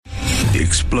The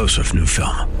explosive new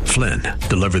film, Flynn,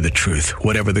 deliver the truth,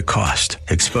 whatever the cost,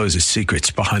 exposes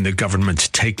secrets behind the government's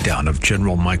takedown of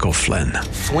General Michael Flynn.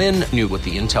 Flynn knew what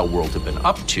the intel world had been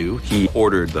up to. He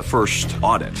ordered the first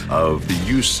audit of the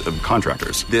use of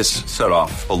contractors. This set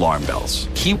off alarm bells.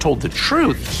 He told the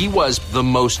truth. He was the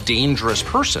most dangerous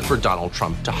person for Donald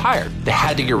Trump to hire. They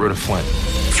had to get rid of Flynn.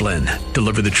 Flynn,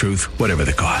 deliver the truth, whatever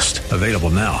the cost. Available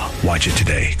now. Watch it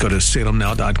today. Go to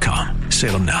salemnow.com.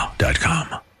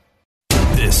 salemnow.com.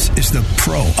 This is the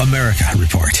Pro America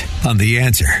Report on The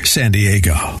Answer San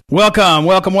Diego.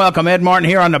 Welcome. Ed Martin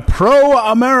here on the Pro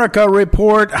America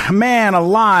Report. Man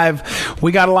alive,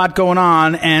 we got a lot going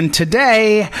on. And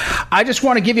today, I just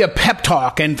want to give you a pep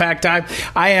talk. In fact,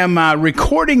 I am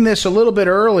recording this a little bit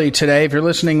early today, if you're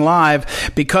listening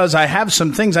live, because I have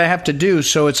some things I have to do.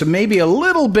 So it's maybe a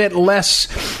little bit less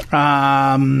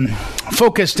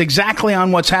focused exactly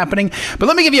on what's happening. But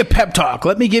let me give you a pep talk.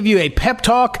 Let me give you a pep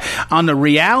talk on the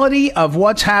reality of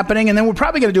what's happening, and then we're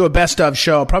probably going to do a best of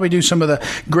show. I'll probably do some of the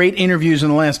great interviews in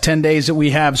the last 10 days that we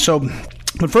have.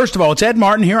 But first of all, it's Ed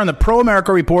Martin here on the Pro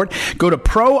America Report. Go to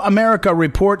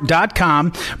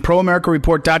proamericareport.com,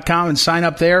 proamericareport.com, and sign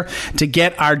up there to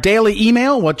get our daily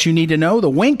email, what you need to know, the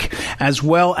wink, as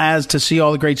well as to see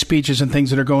all the great speeches and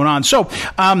things that are going on. So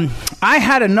I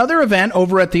had another event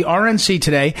over at the RNC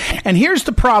today, and here's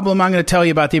the problem I'm going to tell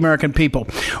you about the American people.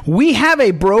 We have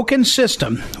a broken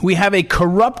system. We have a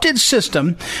corrupted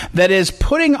system that is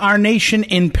putting our nation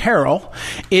in peril.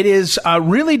 It is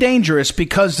really dangerous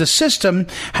because the system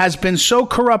has been so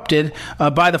corrupted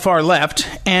by the far left,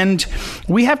 and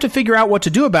we have to figure out what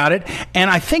to do about it. And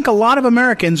I think a lot of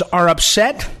Americans are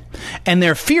upset and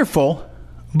they're fearful,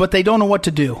 but they don't know what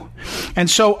to do. And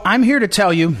so I'm here to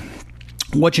tell you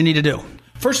what you need to do.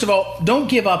 First of all, don't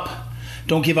give up.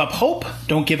 Don't give up hope.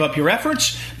 Don't give up your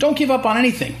efforts. Don't give up on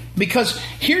anything, because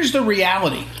here's the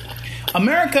reality.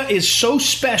 America is so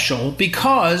special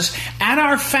because at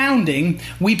our founding,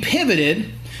 we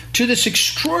pivoted to this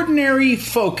extraordinary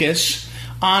focus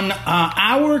on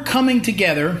our coming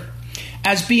together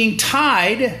as being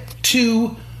tied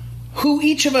to who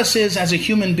each of us is as a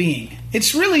human being.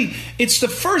 It's the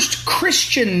first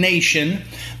Christian nation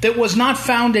that was not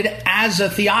founded as a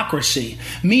theocracy,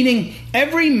 meaning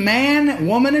every man,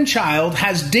 woman, and child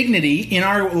has dignity in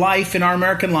our life, in our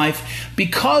American life,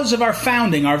 because of our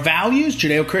founding, our values,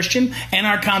 Judeo-Christian, and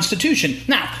our Constitution.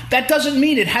 Now, that doesn't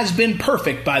mean it has been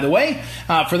perfect, by the way.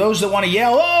 For those that want to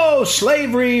yell, oh,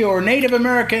 slavery or Native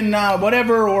American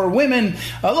whatever, or women,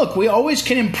 look, we always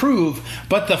can improve,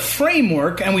 but the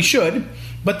framework, and we should,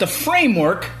 but the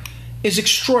framework is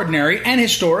extraordinary and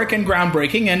historic and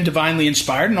groundbreaking and divinely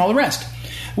inspired and all the rest.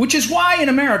 Which is why in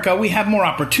America we have more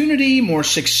opportunity, more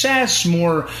success,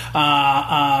 more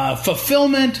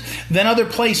fulfillment than other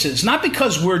places. Not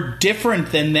because we're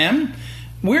different than them.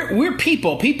 We're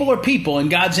people. People are people in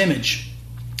God's image.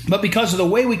 But because of the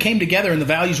way we came together and the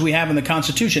values we have in the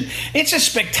Constitution, it's a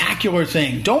spectacular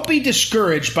thing. Don't be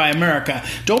discouraged by America.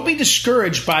 Don't be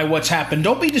discouraged by what's happened.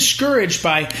 Don't be discouraged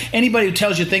by anybody who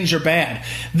tells you things are bad.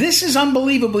 This is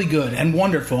unbelievably good and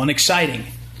wonderful and exciting.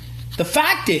 The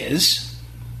fact is,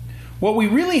 what we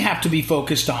really have to be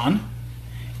focused on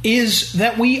is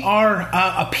that we are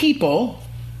a people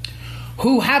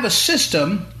who have a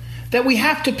system that we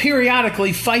have to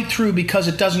periodically fight through because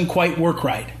it doesn't quite work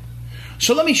right.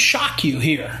 So let me shock you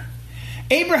here.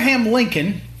 Abraham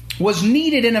Lincoln was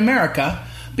needed in America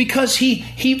because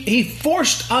he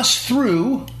forced us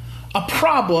through a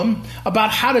problem about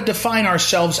how to define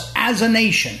ourselves as a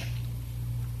nation.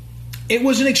 It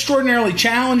was an extraordinarily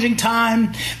challenging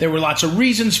time. There were lots of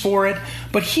reasons for it,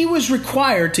 but he was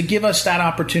required to give us that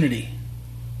opportunity.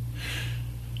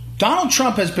 Donald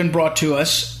Trump has been brought to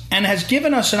us and has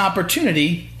given us an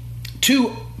opportunity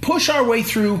to push our way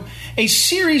through a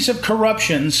series of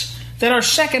corruptions that are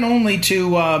second only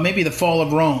to maybe the fall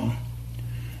of Rome.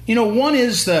 You know, one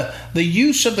is the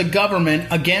use of the government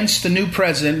against the new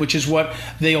president, which is what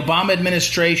the Obama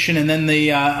administration and then the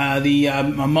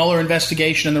Mueller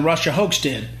investigation and the Russia hoax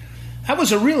did.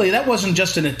 That wasn't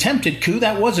just an attempted coup.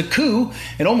 That was a coup.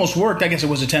 It almost worked. I guess it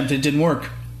was attempted. It didn't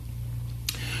work.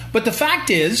 But the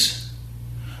fact is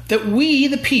that we,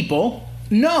 the people,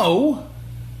 know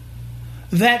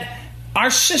that Our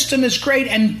system is great,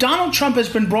 and Donald Trump has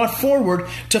been brought forward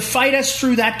to fight us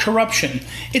through that corruption.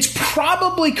 It's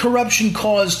probably corruption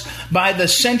caused by the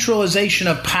centralization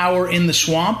of power in the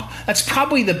swamp. That's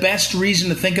probably the best reason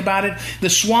to think about it. The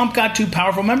swamp got too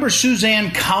powerful. Remember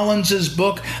Suzanne Collins'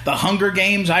 book, The Hunger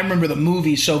Games? I remember the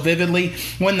movie so vividly.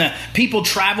 When the people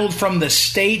traveled from the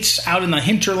states out in the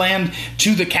hinterland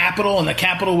to the Capitol, and the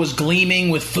Capitol was gleaming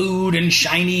with food and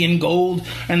shiny and gold,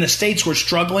 and the states were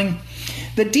struggling.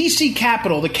 The D.C.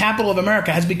 Capitol, the capital of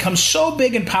America, has become so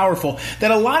big and powerful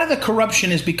that a lot of the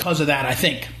corruption is because of that, I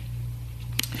think.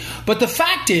 But the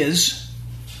fact is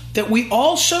that we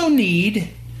also need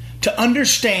to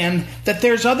understand that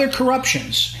there's other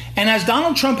corruptions. And as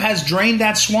Donald Trump has drained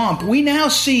that swamp, we now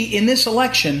see in this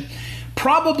election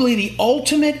probably the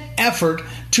ultimate effort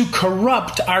to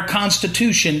corrupt our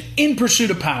Constitution in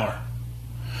pursuit of power.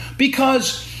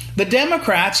 Because the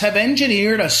Democrats have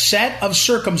engineered a set of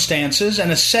circumstances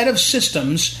and a set of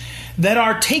systems that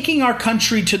are taking our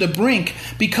country to the brink,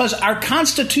 because our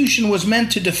Constitution was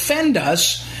meant to defend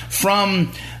us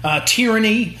from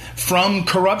tyranny, from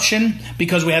corruption,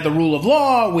 because we had the rule of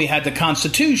law, we had the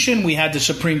Constitution, we had the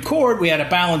Supreme Court, we had a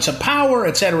balance of power,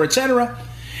 etc., etc.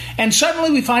 And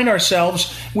suddenly we find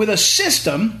ourselves with a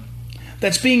system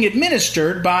that's being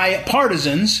administered by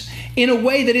partisans in a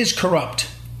way that is corrupt.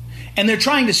 And they're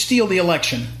trying to steal the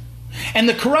election. And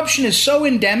the corruption is so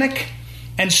endemic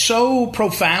and so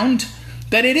profound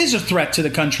that it is a threat to the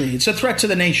country. It's a threat to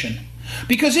the nation.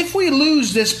 Because if we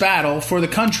lose this battle for the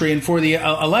country and for the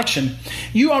election,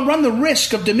 you run the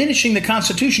risk of diminishing the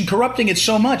Constitution, corrupting it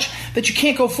so much that you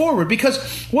can't go forward. Because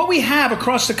what we have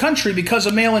across the country because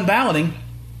of mail-in balloting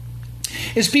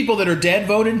is people that are dead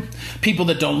voted, people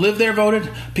that don't live there voted,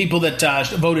 people that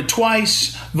voted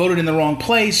twice, voted in the wrong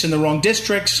place, in the wrong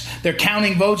districts. They're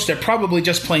counting votes. They're probably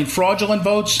just plain fraudulent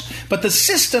votes. But the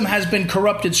system has been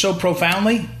corrupted so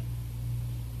profoundly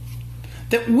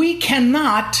that we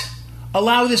cannot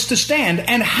allow this to stand.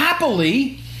 And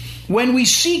happily, when we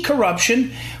see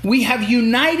corruption, we have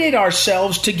united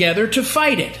ourselves together to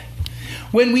fight it.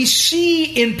 When we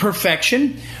see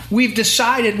imperfection, we've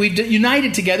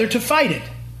united together to fight it.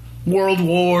 World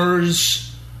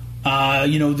wars,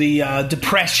 the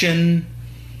depression,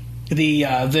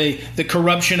 the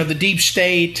corruption of the deep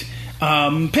state.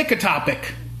 Pick a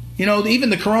topic. Even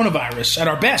the coronavirus. At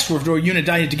our best, we're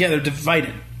united together to fight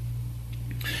it.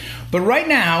 But right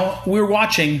now, we're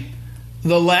watching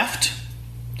the left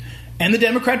and the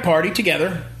Democrat Party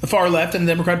together, the far left and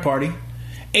the Democrat Party,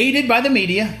 aided by the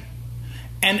media,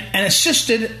 and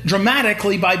assisted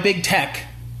dramatically by big tech,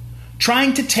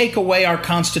 trying to take away our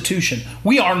Constitution.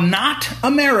 We are not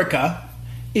America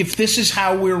if this is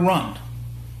how we're run.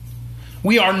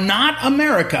 We are not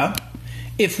America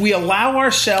if we allow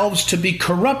ourselves to be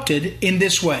corrupted in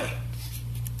this way.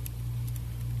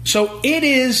 So it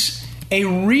is a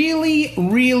really,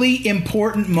 really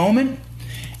important moment,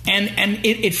 and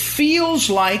it feels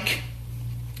like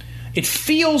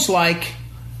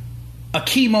a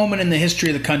key moment in the history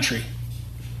of the country.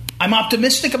 I'm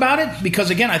optimistic about it because,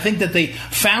 again, I think that the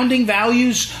founding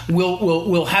values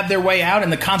will have their way out and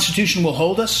the Constitution will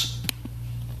hold us.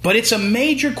 But it's a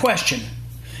major question.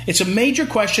 It's a major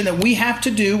question that we have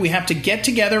to do. We have to get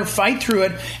together, fight through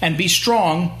it, and be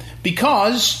strong,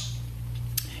 because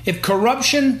if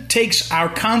corruption takes our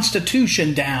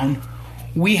Constitution down,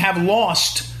 we have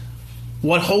lost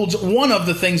what holds one of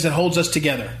the things that holds us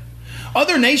together.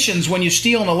 Other nations, when you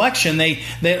steal an election,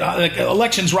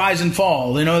 elections rise and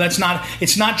fall.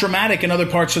 It's not dramatic in other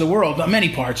parts of the world, many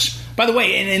parts. By the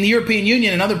way, in the European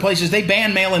Union and other places, they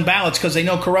ban mail-in ballots because they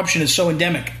know corruption is so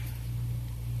endemic.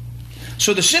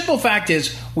 So the simple fact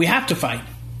is, we have to fight.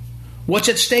 What's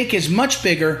at stake is much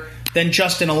bigger than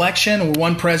just an election or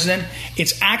one president.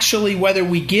 It's actually whether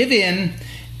we give in,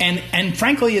 and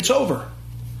frankly, it's over.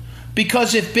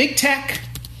 Because if big tech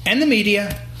and the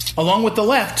media, along with the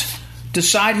left,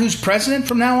 decide who's president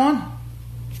from now on,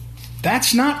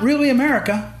 that's not really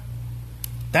America.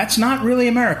 That's not really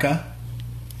America.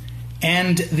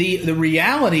 And the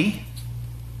reality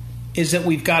is that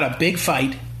we've got a big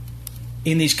fight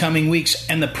in these coming weeks.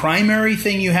 And the primary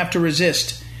thing you have to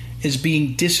resist is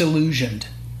being disillusioned,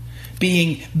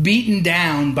 being beaten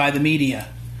down by the media,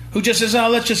 who just says,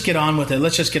 let's just get on with it.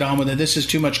 Let's just get on with it. This is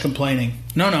too much complaining.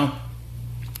 No.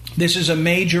 This is a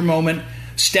major moment.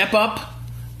 Step up.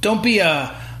 Don't be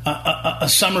a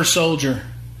summer soldier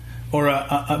or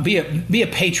be a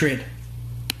patriot.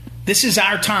 This is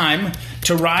our time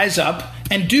to rise up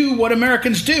and do what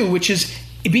Americans do, which is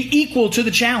be equal to the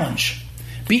challenge.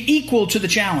 Be equal to the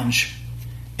challenge.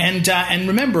 And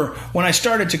remember, when I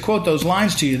started to quote those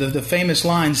lines to you, the famous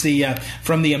lines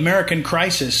from the American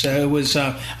Crisis, it was,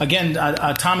 again,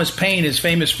 Thomas Paine is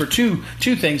famous for two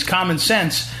things, common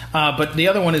sense, but the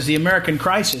other one is the American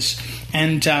Crisis.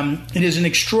 And it is an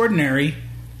extraordinary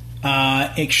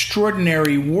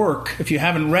work. If you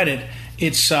haven't read it,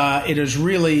 it is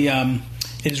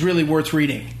really worth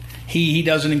reading. He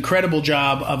does an incredible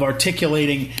job of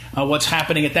articulating what's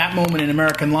happening at that moment in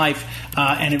American life,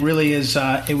 and it really is.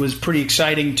 It was pretty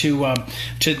exciting to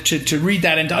read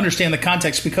that and to understand the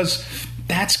context, because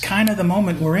that's kind of the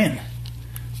moment we're in.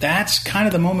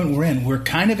 We're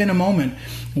kind of in a moment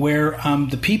where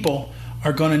the people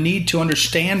are going to need to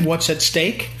understand what's at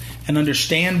stake and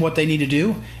understand what they need to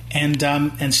do,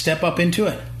 and step up into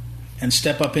it.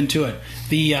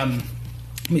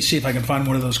 Let me see if I can find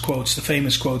one of those quotes, the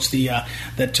famous quotes,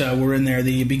 that were in there.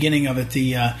 The beginning of it,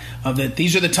 these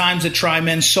are the times that try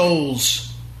men's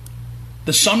souls.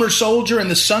 The summer soldier and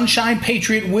the sunshine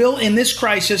patriot will, in this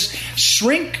crisis,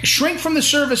 shrink from the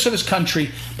service of his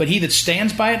country, but he that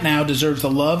stands by it now deserves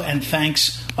the love and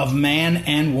thanks of man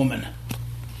and woman.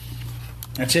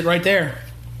 That's it right there.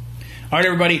 All right,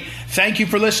 everybody, thank you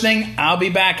for listening. I'll be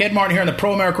back. Ed Martin here on the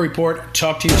Pro America Report.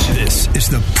 Talk to you soon. This is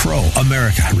the Pro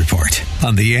America Report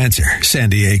on The Answer San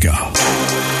Diego.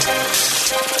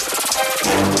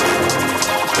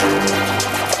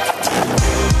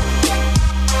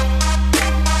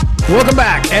 Welcome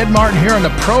back. Ed Martin here on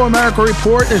the Pro America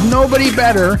Report. There's nobody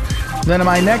better than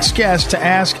my next guest to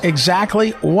ask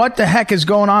exactly what the heck is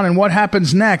going on and what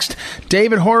happens next.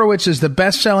 David Horowitz is the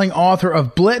best-selling author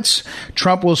of Blitz,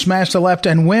 Trump Will Smash the Left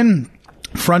and Win.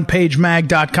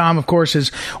 FrontPageMag.com, of course, is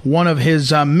one of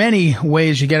his many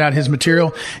ways you get out his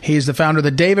material. He's the founder of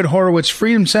the David Horowitz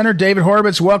Freedom Center. David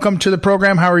Horowitz, welcome to the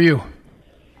program. How are you?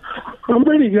 I'm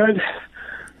pretty good.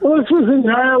 Well, this was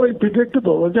entirely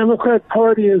predictable. The Democrat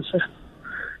Party is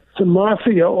a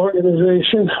mafia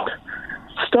organization.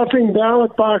 Stuffing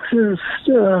ballot boxes,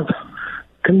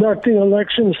 conducting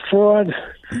elections fraud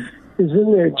is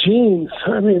in their genes.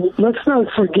 I mean, let's not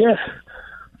forget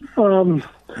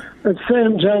that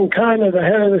Sam Giancana, the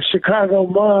head of the Chicago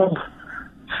mob,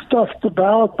 stuffed the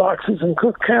ballot boxes in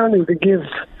Cook County to give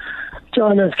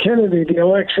John F. Kennedy the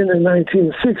election in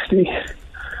 1960.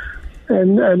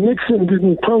 And Nixon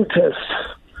didn't protest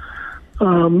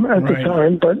at the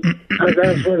time, but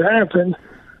that's what happened.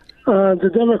 The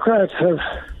Democrats have,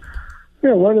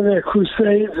 one of their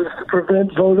crusades is to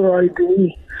prevent voter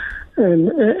ID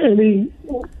and any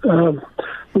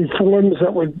reforms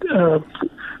that would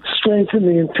strengthen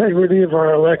the integrity of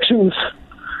our elections.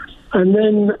 And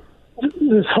then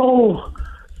this whole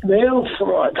mail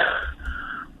fraud,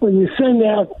 when you send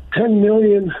out 10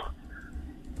 million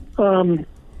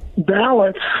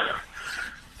ballots,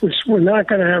 which we're not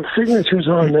going to have signatures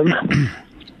on them,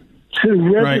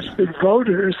 to registered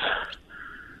voters,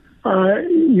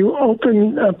 you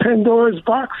open Pandora's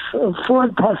box of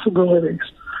fraud possibilities.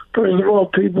 First of all,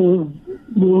 people who've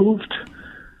moved.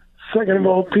 Second of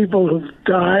all, people who've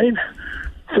died.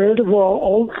 Third of all,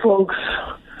 old folks.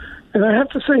 And I have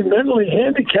to say, mentally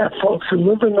handicapped folks who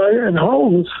live in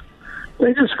homes,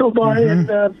 they just go by and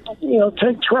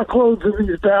take truckloads of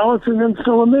these ballots and then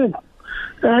fill them in.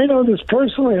 And I know this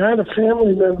personally. I had a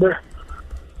family member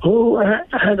who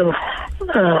had a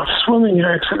swimming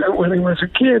accident when he was a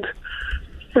kid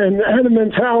and had a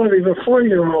mentality of a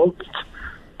 4-year-old,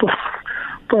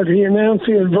 but he announced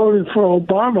he had voted for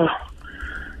Obama.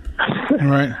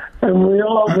 Right. And we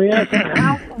asked him,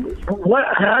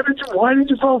 why did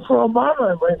you vote for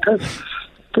Obama? Because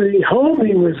the home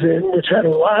he was in, which had a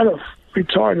lot of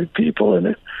retarded people in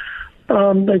it,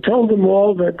 they told them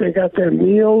all that they got their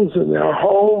meals and their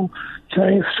home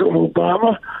thanks to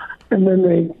Obama. And then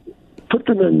they put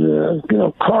them in,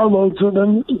 carloads of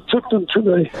them, took them to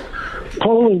the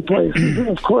polling places. And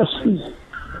of course, this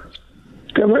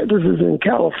is in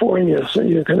California, so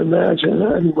you can imagine.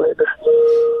 Anyway, the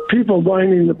people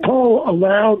lining the poll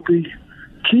allowed the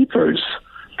keepers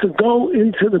to go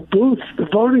into the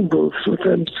voting booths with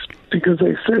them, because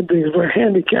they said these were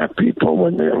handicapped people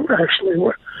when they actually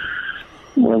were,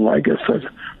 I guess a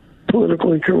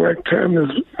politically correct term is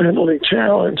mentally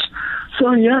challenged.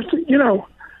 So you have to,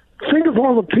 think of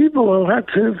all the people who have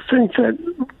to think that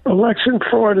election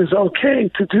fraud is okay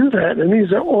to do that. And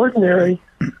these are ordinary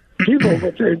people,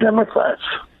 but they're Democrats.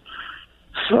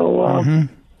 So,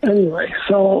 anyway,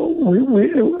 so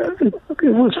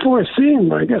it was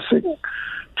foreseen. I guess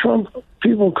Trump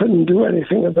people couldn't do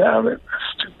anything about it.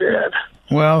 That's too bad.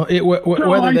 Well,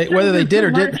 whether they did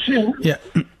or didn't, yeah.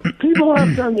 People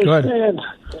have to understand.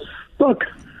 Look,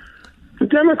 the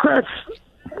Democrats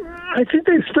I think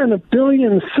they spent $1.6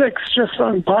 billion just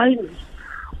on Biden,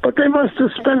 but they must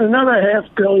have spent another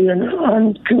 $500 million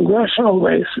on congressional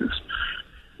races.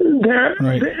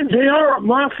 They are a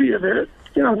mafia. They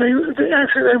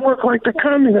work like the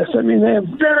communists. I mean, they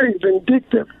are very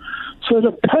vindictive. So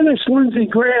to punish Lindsey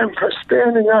Graham for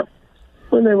standing up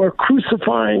when they were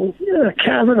crucifying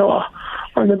Kavanaugh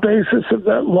on the basis of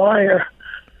that liar,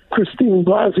 Christine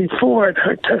Blasey Ford,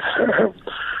 her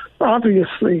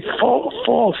obviously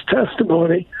false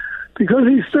testimony, because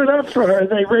he stood up for her,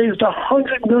 they raised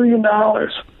 $100 million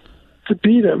to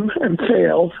beat him and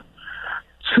failed.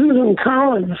 Susan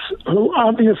Collins, who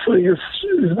obviously is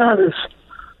not as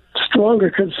strong a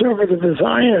conservative as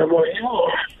I am or you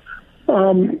are,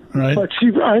 but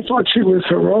I thought she was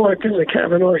heroic in the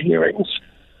Kavanaugh hearings.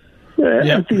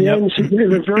 At the end, she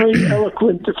gave a very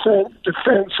eloquent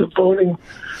defense of voting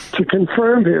to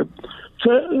confirm him.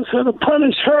 So to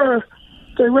punish her,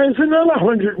 they raised another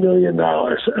 $100 million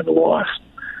and lost.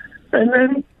 And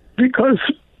then because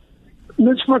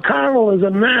Mitch McConnell is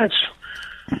a match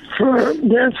for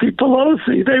Nancy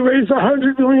Pelosi, they raised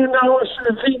 $100 million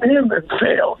to defeat him and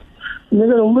failed. And they're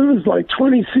going to lose like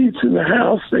 20 seats in the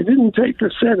House. They didn't take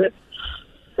the Senate.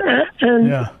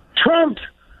 And Trump,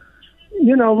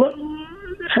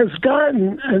 has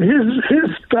gotten, and his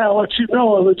ballots,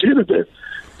 are legitimate.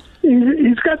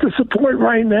 He's got the support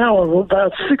right now of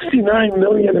about 69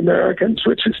 million Americans,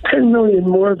 which is 10 million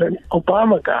more than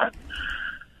Obama got.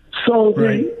 So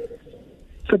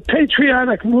the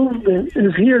patriotic movement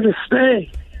is here to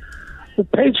stay. The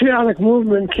patriotic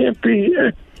movement can't be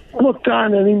looked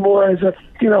on anymore as a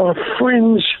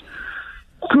fringe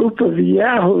group of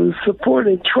yahoos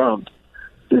supporting Trump.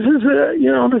 This is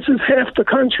half the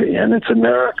country, and it's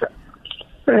America.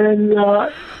 And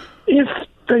if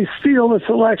they steal this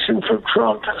election from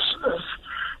Trump, as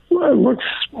looks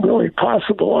really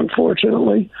possible,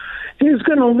 unfortunately, he's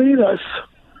going to lead us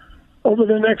over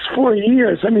the next 4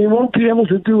 years. I mean, he won't be able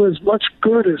to do as much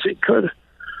good as he could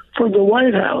from the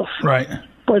White House. Right.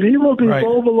 But he will be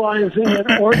mobilizing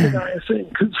and organizing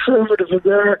conservative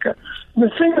America. And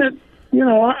the thing that,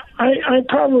 I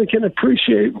probably can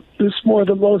appreciate this more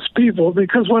than most people,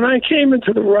 because when I came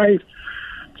into the right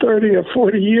 30 or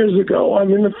 40 years ago, I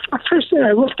mean, the first thing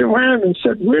I looked around and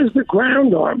said, where's the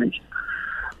ground army?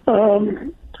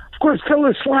 Of course,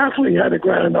 Phyllis Schlafly had a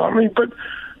ground army, but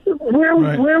where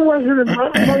was it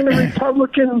among the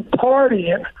Republican Party?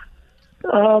 And,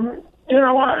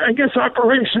 I guess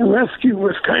Operation Rescue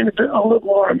was kind of a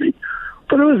little army,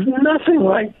 but it was nothing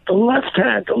like the left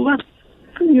had. The left,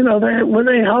 when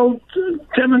they held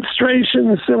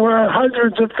demonstrations, there were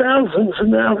hundreds of thousands, and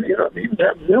now, they even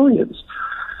have millions.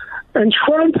 And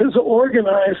Trump has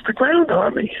organized the ground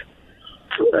army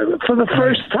for the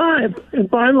first time in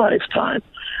my lifetime.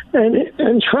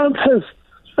 And Trump has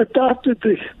adopted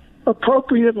the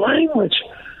appropriate language.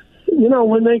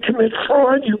 When they commit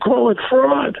fraud, you call it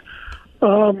fraud.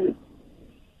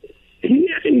 He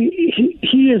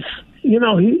is,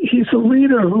 he's a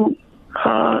leader who,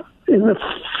 in the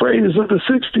phrase of the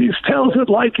 60s, tells it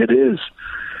like it is.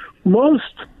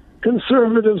 Most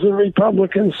conservatives and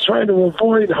Republicans try to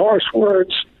avoid harsh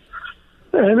words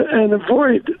and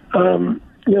avoid,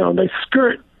 they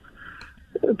skirt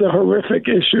the horrific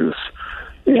issues.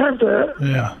 You have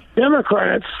the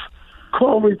Democrats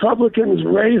call Republicans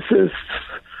racists,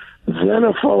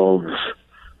 xenophobes,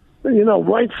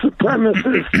 white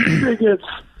supremacists, bigots,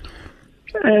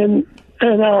 and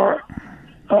our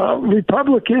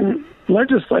Republican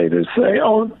legislators say,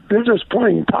 they're just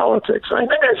playing politics. I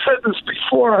think I said this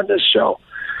before on this show.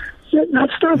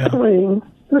 That's not playing.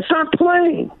 That's not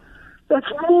playing.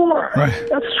 That's more. Right.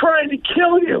 That's trying to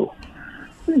kill you.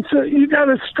 And so you got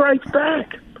to strike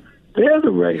back. They're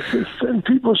the racists, and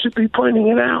people should be pointing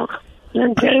it out.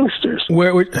 And gangsters.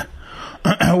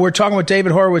 We're talking with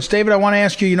David Horowitz. David, I want to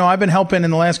ask you, I've been helping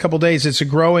in the last couple of days. It's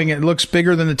growing. It looks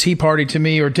bigger than the Tea Party to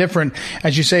me, or different.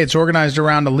 As you say, it's organized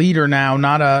around a leader now,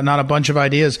 not a bunch of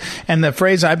ideas. And the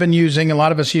phrase I've been using, a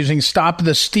lot of us using, stop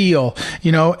the steal,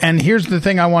 and here's the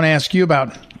thing I want to ask you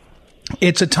about.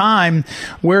 It's a time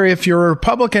where if you're a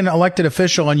Republican elected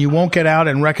official and you won't get out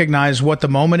and recognize what the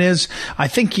moment is, I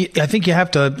think you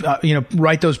have to,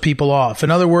 write those people off.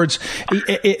 In other words,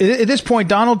 at this point,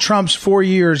 Donald Trump's 4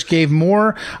 years gave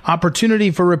more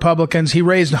opportunity for Republicans. He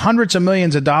raised hundreds of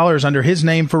millions of dollars under his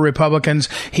name for Republicans.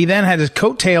 He then had his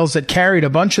coattails that carried a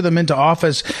bunch of them into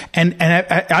office. And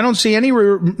I don't see any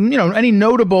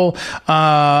notable,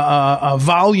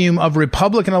 volume of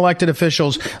Republican elected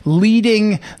officials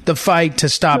leading the fight to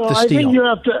stop the steal.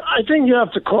 I think you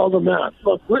have to call them out.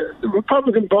 Look, the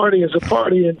Republican Party is a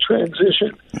party in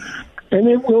transition. And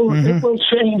it will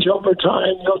change over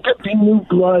time. There'll be new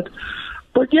blood.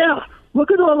 But yeah,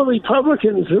 look at all the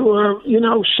Republicans who are,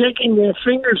 shaking their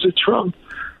fingers at Trump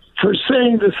for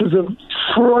saying this is a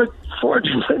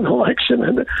fraudulent election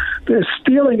and they're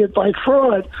stealing it by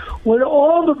fraud, when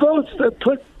all the votes that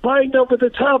put Biden over the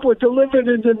top were delivered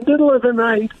in the middle of the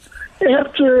night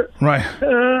after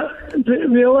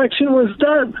the election was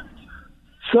done.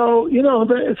 So,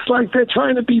 it's like they're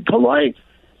trying to be polite.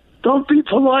 Don't be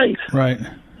polite. Right.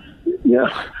 Yeah.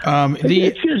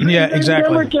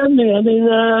 Exactly. Never get me. I mean,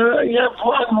 you have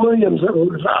Juan Williams, who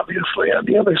was obviously on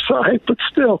the other side, but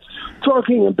still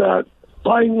talking about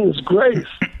Biden's grace.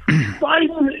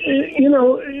 Biden,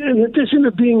 in addition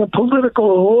to being a political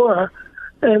whore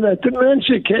and a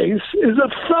dementia case, is a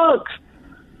thug.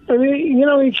 I mean, he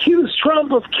accused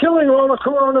Trump of killing all the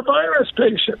coronavirus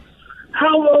patients.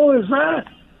 How low is that?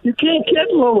 You can't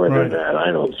get lower than that,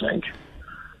 I don't think.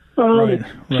 Right.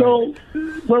 So,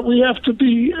 but we have to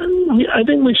be, I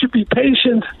think we should be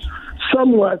patient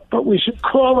somewhat, but we should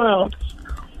call out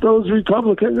those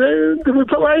Republicans.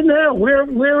 Right now,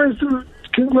 where is the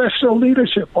congressional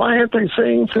leadership? Why aren't they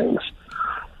saying things?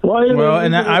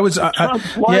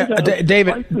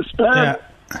 David.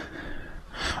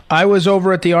 I was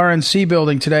over at the RNC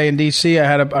building today in D.C. I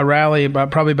had a rally,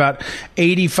 probably about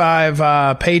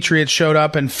 85 patriots showed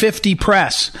up and 50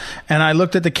 press. And I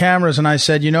looked at the cameras and I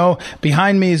said,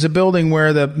 behind me is a building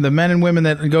where the men and women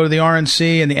that go to the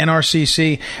RNC and the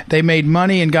NRCC, they made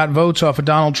money and got votes off of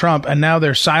Donald Trump, and now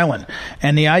they're silent.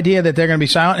 And the idea that they're going to be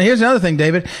silent. And here's another thing,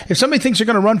 David. If somebody thinks they're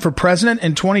going to run for president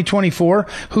in 2024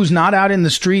 who's not out in the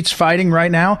streets fighting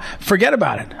right now, forget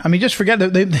about it. I mean, just forget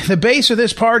the base of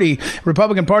this party,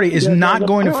 Republican Party, is not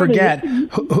going to forget.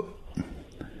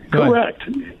 Correct.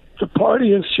 The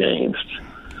party has changed.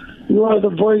 You are the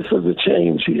voice of the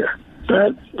change here.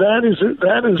 That is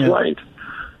right.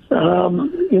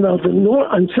 The norm,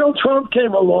 until Trump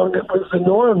came along, it was the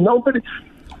norm.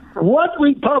 What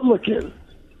Republican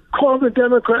called a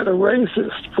Democrat a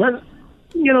racist when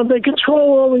they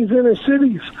control all these inner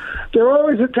cities? They're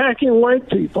always attacking white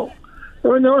people.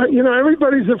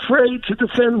 Everybody's afraid to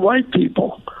defend white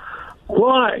people.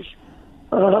 Why?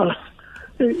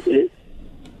 We've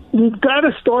got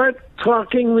to start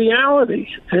talking reality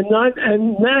and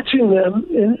matching them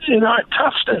in our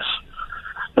toughness.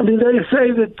 I mean, they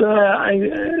say that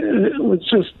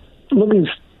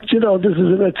this is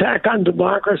an attack on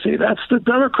democracy. That's the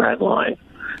Democrat line.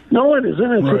 No, it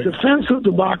isn't. It's a defense of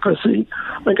democracy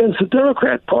against the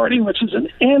Democrat Party, which is an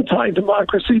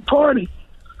anti-democracy party.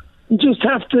 You just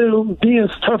have to be as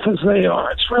tough as they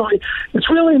are. It's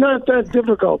really not that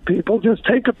difficult, people. Just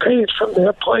take a page from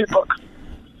their playbook.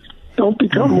 Don't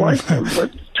become like them,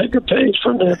 but take a page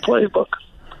from their playbook.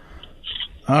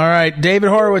 All right, David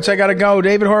Horowitz, I got to go.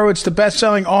 David Horowitz, the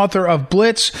best-selling author of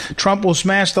Blitz, Trump Will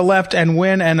Smash the Left and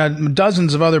Win, and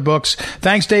dozens of other books.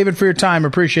 Thanks, David, for your time.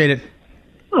 Appreciate it.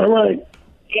 All right.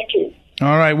 Thank you.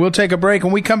 All right, we'll take a break.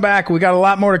 When we come back, we got a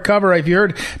lot more to cover. If you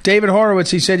heard David Horowitz,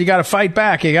 he said you got to fight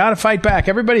back. You got to fight back.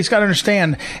 Everybody's got to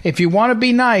understand, if you want to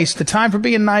be nice, the time for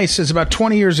being nice is about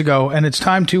 20 years ago, and it's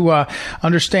time to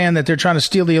understand that they're trying to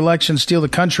steal the election, steal the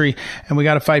country, and we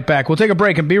got to fight back. We'll take a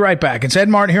break and be right back. It's Ed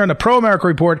Martin here on the Pro America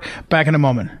Report. Back in a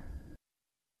moment.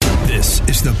 This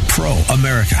is the Pro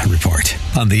America Report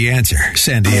on The Answer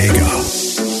San Diego.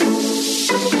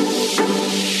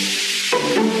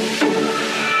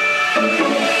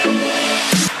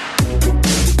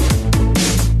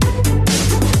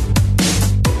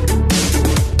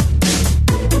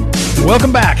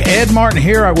 Welcome back. Ed Martin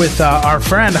here with our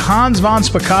friend Hans von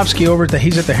Spakovsky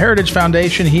he's at the Heritage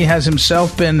Foundation. He has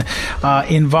himself been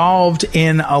involved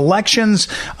in elections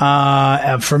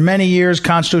for many years,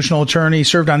 constitutional attorney,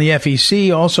 served on the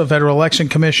FEC, also Federal Election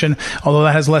Commission, although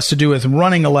that has less to do with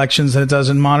running elections than it does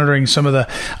in monitoring some of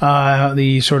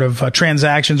the sort of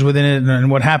transactions within it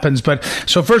and what happens. But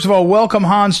so first of all, welcome,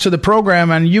 Hans, to the program,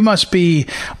 and you must be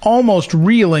almost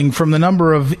reeling from the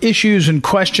number of issues and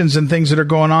questions and things that are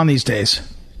going on these days.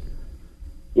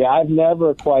 Yeah, I've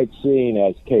never quite seen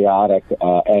as chaotic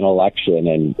an election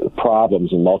and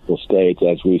problems in multiple states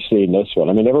as we've seen this one.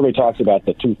 I mean, everybody talks about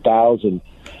the 2000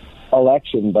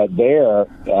 election, but there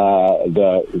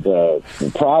the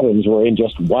problems were in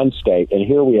just one state, and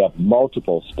here we have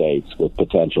multiple states with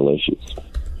potential issues.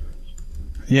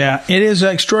 Yeah, it is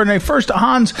extraordinary. First,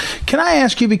 Hans, can I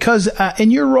ask you, because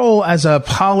in your role as a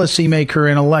policymaker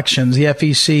in elections, the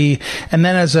FEC, and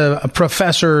then as a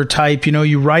professor type,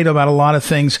 you write about a lot of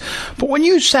things. But when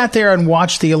you sat there and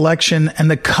watched the election and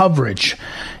the coverage,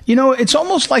 It's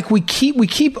almost like we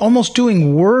keep almost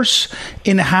doing worse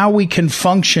in how we can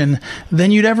function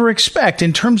than you'd ever expect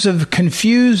in terms of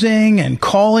confusing and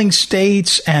calling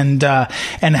states and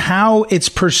how it's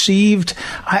perceived.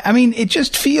 I mean, it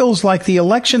just feels like the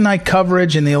election night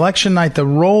coverage and the election night, the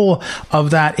role of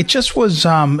that, it just was,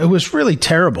 it was really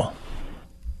terrible.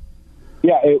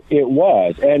 Yeah, it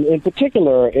was. And in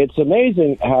particular, it's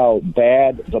amazing how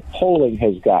bad the polling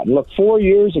has gotten. Look, 4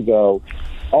 years ago,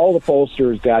 all the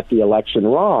pollsters got the election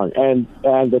wrong. And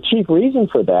the chief reason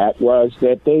for that was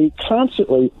that they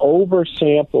constantly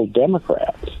oversampled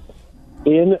Democrats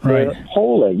in their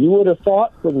polling. You would have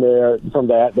thought from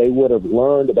that they would have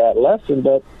learned that lesson,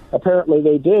 but apparently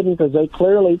they didn't, because they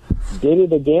clearly did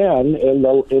it again in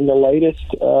the latest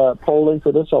polling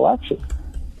for this election.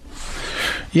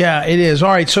 Yeah, it is. All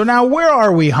right. So now where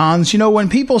are we, Hans? When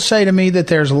people say to me that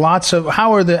there's lots of,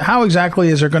 how exactly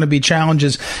is there going to be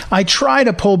challenges? I try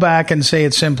to pull back and say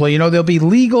it simply. There'll be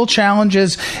legal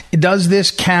challenges. Does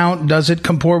this count? Does it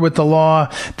comport with the law?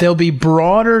 There'll be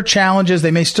broader challenges.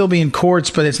 They may still be in courts,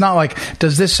 but it's not like,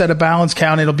 does this set of balance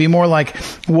count? It'll be more like,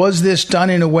 was this done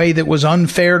in a way that was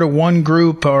unfair to one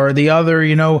group or the other,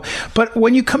 But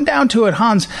when you come down to it,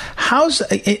 Hans,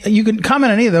 you can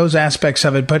comment on any of those aspects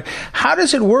of it, but how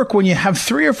does it work when you have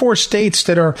 3 or 4 states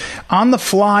that are on the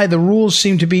fly? The rules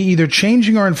seem to be either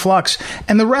changing or in flux,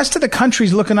 and the rest of the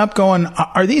country's looking up going,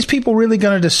 are these people really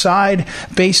going to decide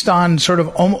based on sort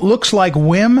of looks like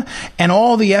whim, and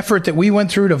all the effort that we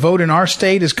went through to vote in our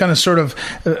state is going to sort of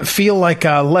feel like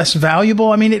less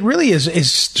valuable? I mean, it really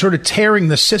is sort of tearing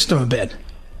the system a bit.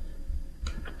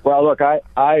 Well, look,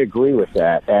 I agree with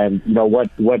that. And, what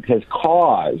has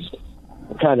caused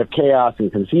kind of chaos and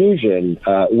confusion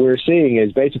we're seeing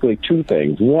is basically 2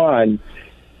 things. One,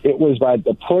 it was by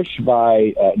the push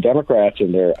by Democrats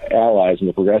and their allies in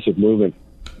the progressive movement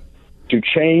to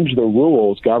change the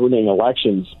rules governing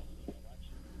elections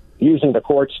using the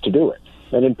courts to do it.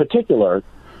 And in particular,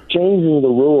 changing the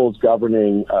rules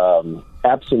governing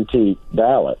absentee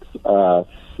ballots.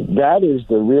 That is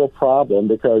the real problem,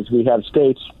 because we have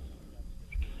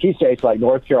key states like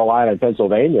North Carolina and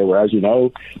Pennsylvania, where, as you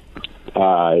know,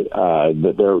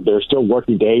 they're still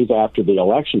working days after the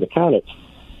election to count it,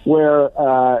 where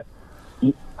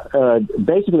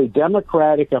basically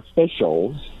Democratic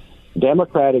officials,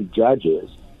 Democratic judges,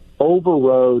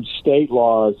 overrode state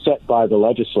laws set by the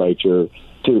legislature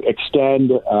to extend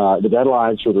the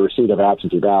deadlines for the receipt of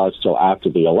absentee ballots till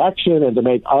after the election, and to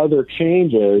make other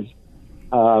changes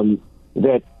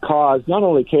that caused not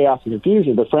only chaos and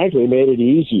confusion, but frankly made it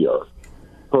easier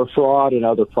for fraud and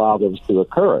other problems to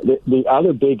occur. The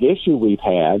other big issue we've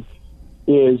had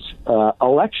is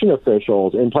election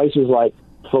officials in places like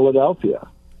Philadelphia,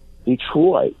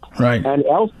 Detroit, and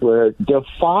elsewhere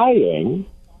defying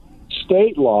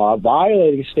state law,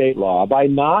 violating state law by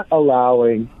not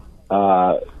allowing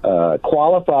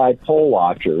qualified poll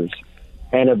watchers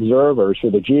and observers for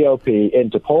the GOP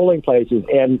into polling places,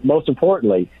 and most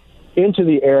importantly, into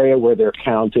the area where they're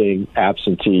counting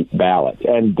absentee ballots.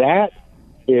 And that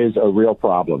is a real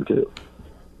problem, too.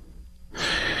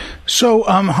 So,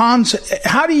 Hans,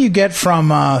 how do you get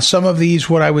from some of these,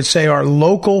 what I would say are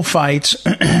local fights?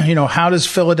 How does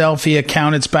Philadelphia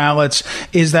count its ballots?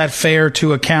 Is that fair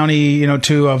to a county,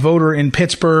 to a voter in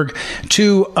Pittsburgh,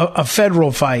 to a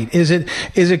federal fight? Is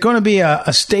it going to be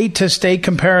a state-to-state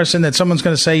comparison that someone's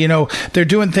going to say, they're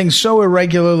doing things so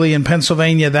irregularly in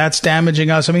Pennsylvania, that's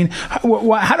damaging us? I mean,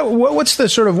 what's the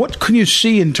sort of, what can you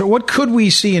see, what could we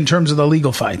see in terms of the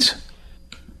legal fights?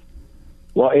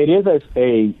 Well, it is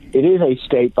a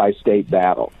state by state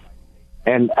battle,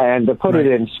 and to put it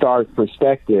in stark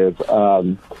perspective,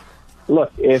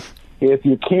 look, if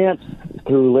you can't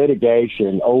through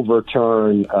litigation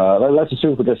overturn, let's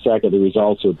assume for this second the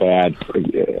results are bad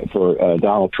for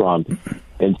Donald Trump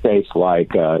in states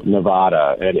like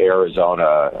Nevada and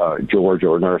Arizona, Georgia,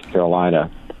 or North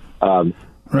Carolina.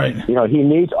 He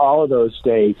needs all of those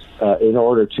states in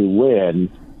order to win.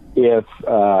 If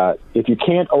you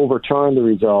can't overturn the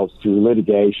results through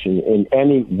litigation in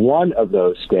any one of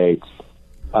those states,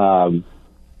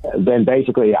 then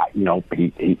basically,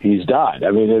 he's done.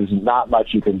 I mean, there's not much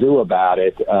you can do about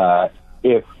it.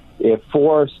 If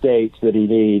 4 states that he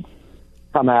needs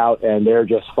come out and they're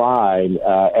just fine,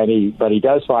 but he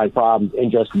does find problems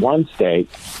in just one state,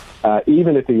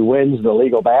 even if he wins the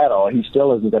legal battle, he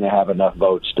still isn't going to have enough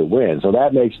votes to win. So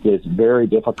that makes this very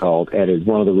difficult, and is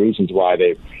one of the reasons why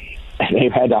they've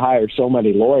had to hire so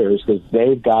many lawyers, because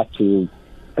they've got to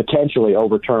potentially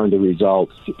overturn the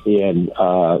results in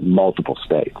multiple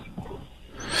states.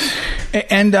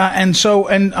 And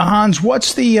Hans,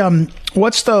 what's the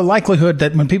what's the likelihood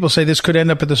that when people say this could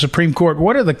end up at the Supreme Court,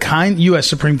 what are the U.S.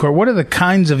 Supreme Court, what are the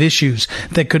kinds of issues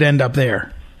that could end up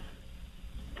there?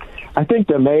 I think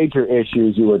the major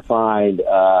issues you would find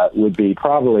would be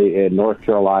probably in North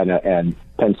Carolina and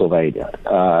Pennsylvania.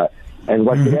 And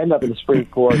what could end up in the Supreme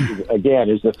Court, again,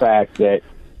 is the fact that,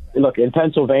 look, in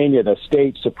Pennsylvania, the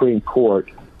state Supreme Court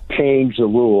changed the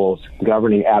rules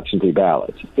governing absentee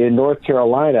ballots. In North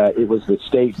Carolina, it was the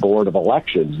State Board of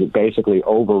Elections that basically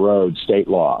overrode state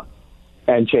law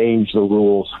and changed the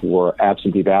rules for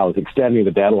absentee ballots, extending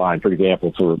the deadline, for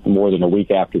example, for more than a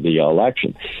week after the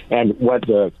election. And what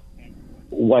the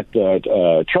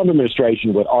Trump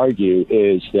administration would argue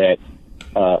is that,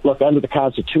 look, under the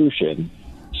Constitution,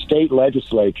 state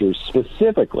legislatures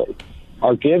specifically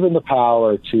are given the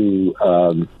power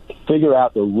to figure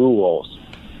out the rules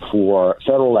for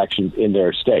federal elections in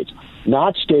their states.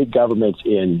 Not state governments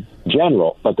in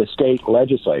general, but the state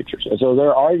legislatures. And so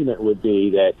their argument would be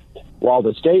that while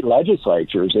the state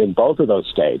legislatures in both of those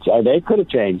states, they could have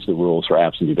changed the rules for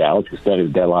absentee ballots, extended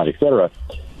the deadline, et cetera,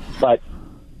 but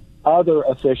other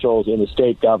officials in the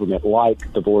state government,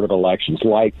 like the Board of Elections,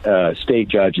 like state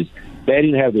judges, they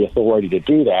didn't have the authority to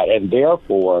do that, and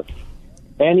therefore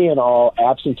any and all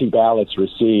absentee ballots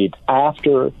received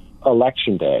after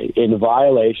Election Day in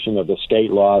violation of the state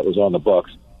law that was on the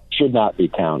books should not be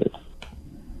counted.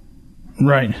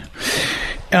 Right.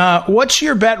 What's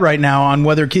your bet right now on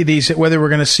whether we're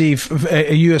going to see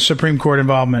a U.S. Supreme Court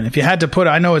involvement? If you had to put,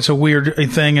 I know it's a weird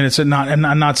thing and it's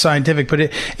not scientific,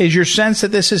 but is your sense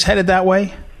that this is headed that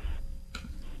way?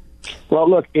 Well,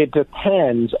 look, it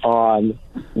depends on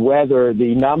whether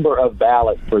the number of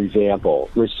ballots, for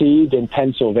example, received in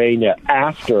Pennsylvania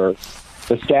after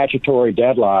the statutory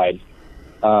deadline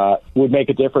would make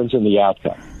a difference in the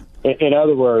outcome. In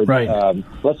other words, right.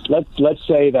 Let's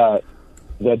say the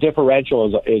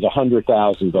differential is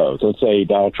 100,000 votes. Let's say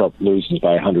Donald Trump loses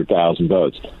by 100,000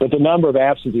 votes, but the number of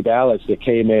absentee ballots that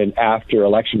came in after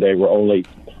Election Day were only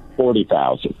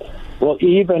 40,000. Well,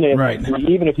 even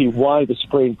if he won the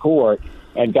Supreme Court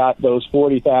and got those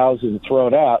 40,000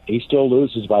 thrown out, he still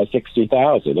loses by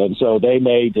 60,000, and so they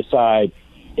may decide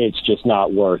it's just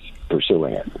not worth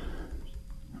pursuing it.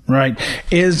 Right.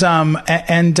 That's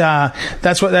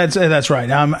right.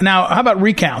 Now, how about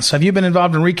recounts? Have you been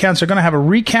involved in recounts? They're going to have a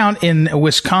recount in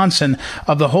Wisconsin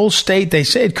of the whole state. They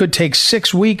say it could take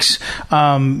 6 weeks.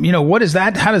 What is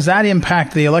that? How does that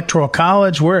impact the Electoral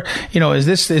College? Is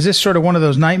this sort of one of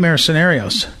those nightmare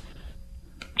scenarios?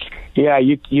 Yeah,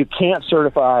 you can't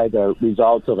certify the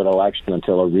results of an election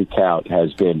until a recount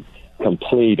has been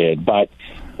completed, but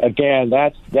again,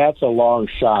 that's a long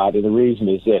shot, and the reason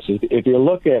is this. If you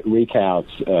look at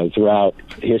recounts throughout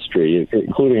history,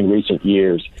 including in recent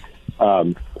years,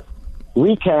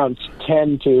 recounts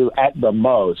tend to, at the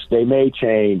most, they may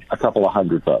change a couple of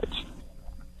hundred votes.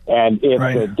 And if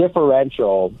the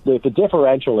differential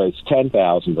is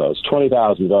 10,000 votes,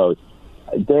 20,000 votes,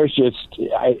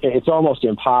 it's almost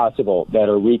impossible that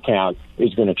a recount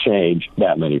is going to change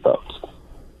that many votes.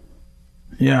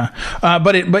 Yeah,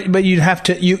 but you'd have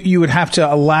to you would have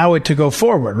to allow it to go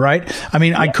forward, right? I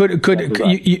mean, yeah,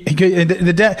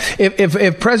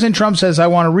 if President Trump says I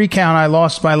want to recount, I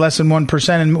lost by less than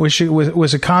 1% in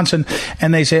Wisconsin,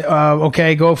 and they say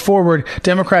okay, go forward.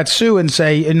 Democrats sue and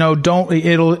say no, don't.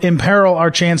 It'll imperil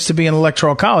our chance to be in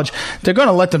Electoral College. They're going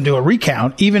to let them do a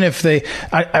recount, even if they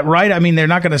right. I mean, they're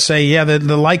not going to say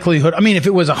the likelihood. I mean, if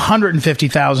it was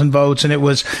 150,000 votes and it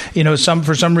was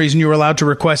for some reason you were allowed to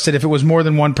request it if it was more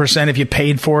than 1%, if you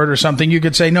paid for it or something, you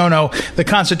could say, no, the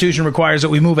Constitution requires that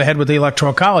we move ahead with the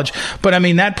Electoral College. But I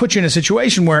mean, that puts you in a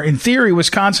situation where, in theory,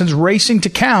 Wisconsin's racing to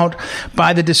count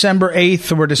by the December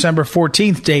 8th or December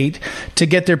 14th date to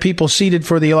get their people seated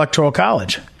for the Electoral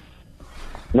College.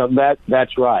 No,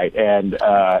 that's right. And in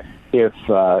a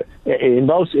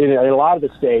lot of the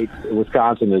states,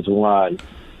 Wisconsin has won.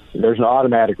 There's an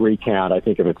automatic recount. I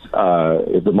think if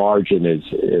the margin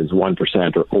is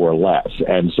 1% or less,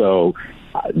 and so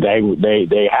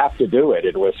they have to do it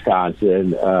in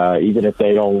Wisconsin, even if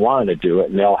they don't want to do it,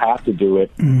 and they'll have to do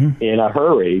it in a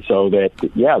hurry so that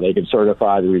they can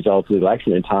certify the results of the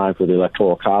election in time for the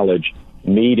Electoral College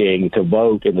meeting to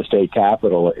vote in the state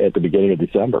capitol at the beginning of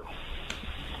December.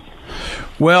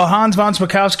 Well, Hans von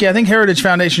Spakovsky, I think Heritage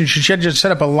Foundation should just set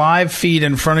up a live feed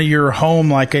in front of your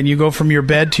home, and you go from your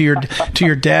bed to your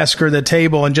desk or the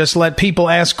table, and just let people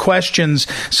ask questions.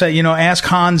 Say, ask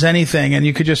Hans anything, and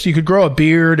you could grow a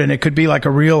beard, and it could be like a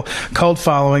real cult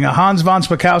following. Hans von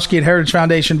Spakovsky at Heritage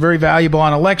Foundation, very valuable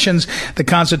on elections, the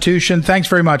Constitution. Thanks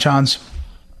very much, Hans.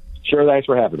 Sure, thanks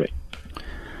for having me.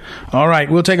 All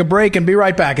right, we'll take a break and be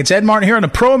right back. It's Ed Martin here on the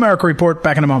Pro America Report.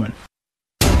 Back in a moment.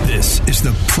 This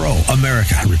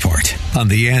Pro-America Report on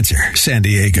The Answer San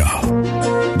Diego.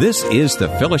 This is the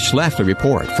Phyllis Schlafly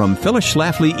Report from Phyllis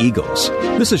Schlafly Eagles.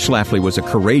 Mrs. Schlafly was a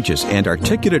courageous and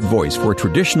articulate voice for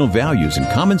traditional values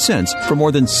and common sense for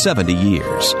more than 70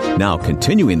 years. Now,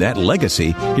 continuing that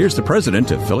legacy, here's the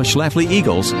president of Phyllis Schlafly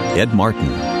Eagles, Ed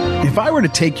Martin. If I were to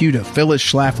take you to Phyllis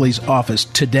Schlafly's office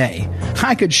today,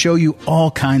 I could show you all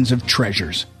kinds of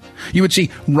treasures. You would see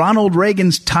Ronald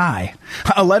Reagan's tie,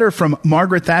 a letter from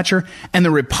Margaret Thatcher, and the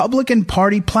Republican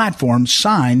Party platform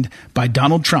signed by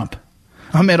Donald Trump.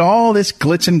 Amid all this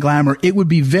glitz and glamour, it would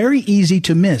be very easy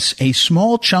to miss a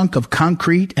small chunk of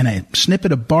concrete and a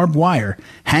snippet of barbed wire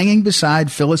hanging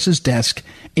beside Phyllis's desk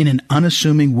in an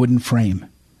unassuming wooden frame.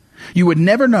 You would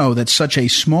never know that such a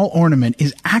small ornament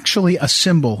is actually a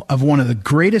symbol of one of the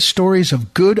greatest stories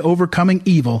of good overcoming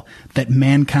evil that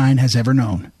mankind has ever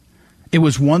known. It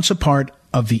was once a part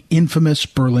of the infamous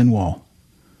Berlin Wall.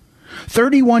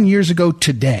 31 years ago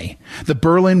today, the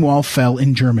Berlin Wall fell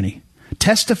in Germany,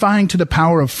 testifying to the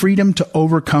power of freedom to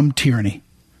overcome tyranny.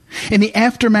 In the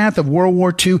aftermath of World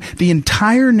War II, the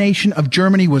entire nation of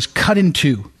Germany was cut in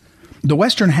two. The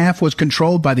western half was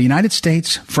controlled by the United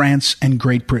States, France, and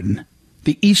Great Britain.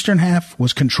 The eastern half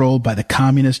was controlled by the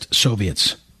communist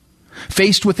Soviets.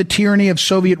 Faced with the tyranny of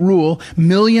Soviet rule,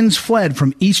 millions fled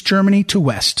from East Germany to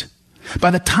West.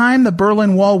 By the time the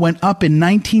Berlin Wall went up in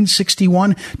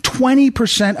 1961,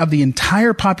 20% of the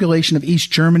entire population of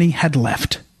East Germany had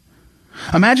left.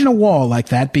 Imagine a wall like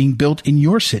that being built in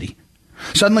your city.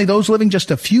 Suddenly, those living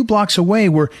just a few blocks away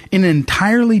were in an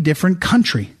entirely different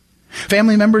country.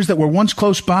 Family members that were once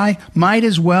close by might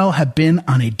as well have been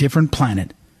on a different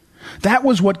planet. That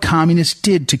was what communists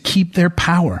did to keep their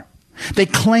power. They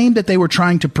claimed that they were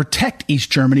trying to protect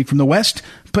East Germany from the West,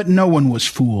 but no one was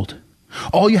fooled.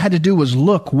 All you had to do was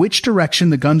look which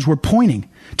direction the guns were pointing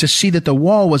to see that the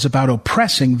wall was about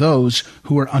oppressing those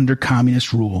who were under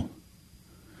communist rule.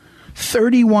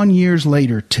 31 years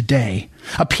later, today,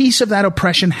 a piece of that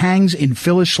oppression hangs in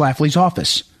Phyllis Schlafly's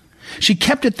office. She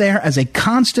kept it there as a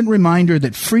constant reminder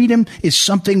that freedom is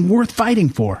something worth fighting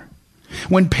for.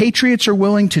 When patriots are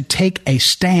willing to take a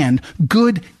stand,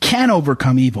 good can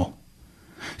overcome evil.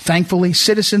 Thankfully,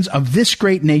 citizens of this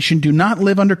great nation do not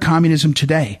live under communism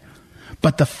today.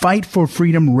 But the fight for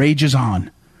freedom rages on.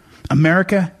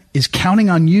 America is counting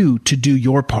on you to do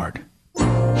your part.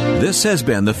 This has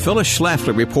been the Phyllis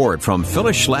Schlafly Report from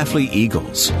Phyllis Schlafly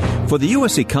Eagles. For the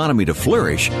U.S. economy to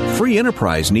flourish, free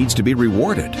enterprise needs to be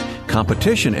rewarded.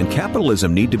 Competition and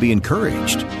capitalism need to be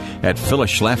encouraged. At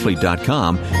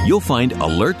phyllisschlafly.com, you'll find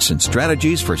alerts and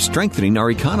strategies for strengthening our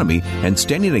economy and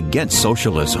standing against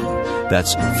socialism.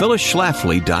 That's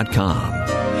phyllisschlafly.com.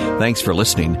 Thanks for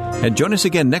listening, and join us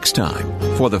again next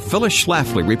time for the Phyllis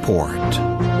Schlafly Report.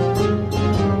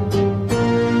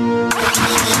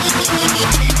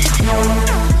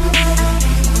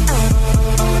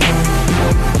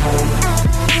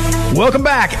 Welcome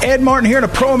back. Ed Martin here to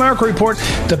Pro America Report.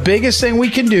 The biggest thing we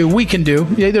can do.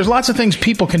 Yeah, there's lots of things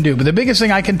people can do, but the biggest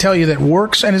thing I can tell you that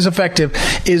works and is effective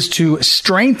is to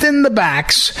strengthen the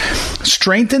backs,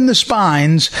 strengthen the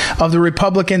spines of the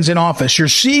Republicans in office. You're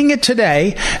seeing it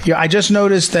today. I just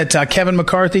noticed that Kevin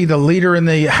McCarthy, the leader in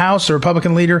the House, the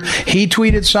Republican leader, he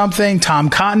tweeted something. Tom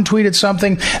Cotton tweeted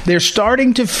something. They're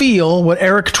starting to feel what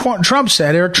Eric Trump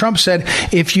said. Eric Trump said,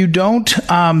 if you don't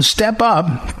step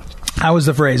up, how was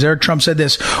the phrase? Eric Trump said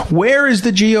this: where is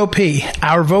the GOP?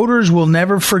 Our voters will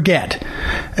never forget.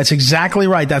 That's exactly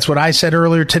right. That's what I said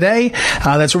earlier today.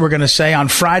 That's what we're going to say on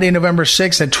Friday, November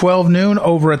 6th at 12 noon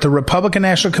over at the Republican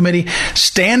National Committee.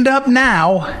 Stand up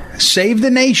now. Save the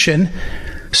nation.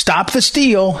 Stop the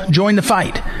steal. Join the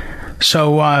fight.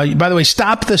 So, by the way,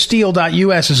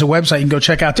 stopthesteal.us is a website you can go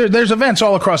check out. There's events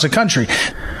all across the country.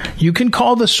 You can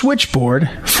call the switchboard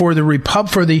for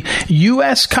the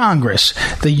U.S. Congress.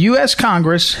 The U.S.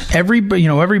 Congress, every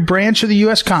branch of the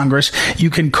U.S. Congress,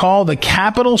 you can call the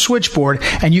Capitol switchboard,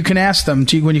 and you can ask them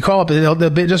to, when you call up, they'll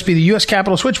just be the U.S.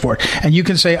 Capitol switchboard, and you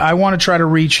can say, I want to try to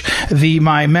reach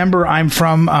my member. I'm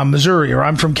from Missouri, or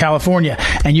I'm from California,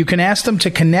 and you can ask them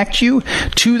to connect you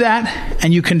to that,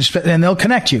 and they'll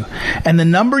connect you. And the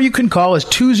number you can call is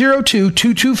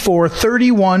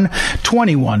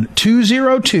 202-224-3121.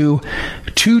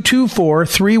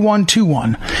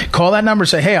 202-224-3121. Call that number.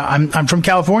 Say, hey, I'm from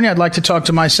California. I'd like to talk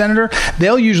to my senator.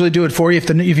 They'll usually do it for you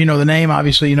if you know the name.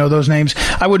 Obviously, you know those names.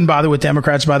 I wouldn't bother with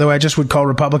Democrats, by the way. I just would call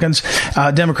Republicans.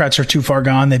 Democrats are too far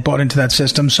gone. They bought into that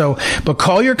system. But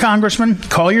call your congressman,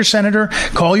 call your senator,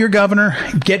 call your governor.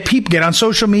 Get on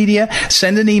social media,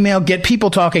 send an email, get people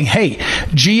talking. Hey,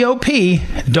 GOP,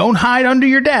 don't hide under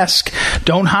your desk.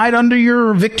 Don't hide under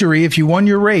your victory if you won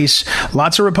your race.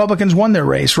 Lots of Republicans won their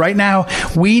race. Right now,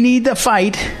 we need the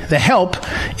fight, the help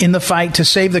in the fight to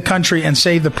save the country and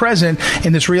save the president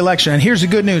in this re-election. And here's the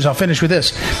good news. I'll finish with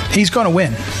this. He's going to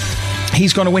win.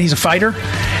 He's going to win. He's a fighter,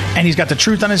 and he's got the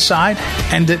truth on his side.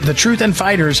 And the truth and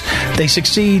fighters, they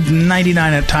succeed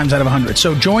 99 times out of 100.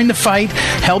 So join the fight,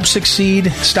 help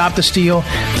succeed, stop the steal.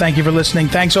 Thank you for listening.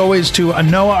 Thanks always to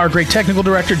Noah, our great technical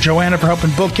director, Joanna for helping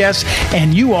book guests,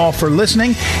 and you all for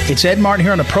listening. It's Ed Martin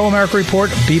here on the Pro America Report.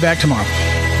 Be back tomorrow.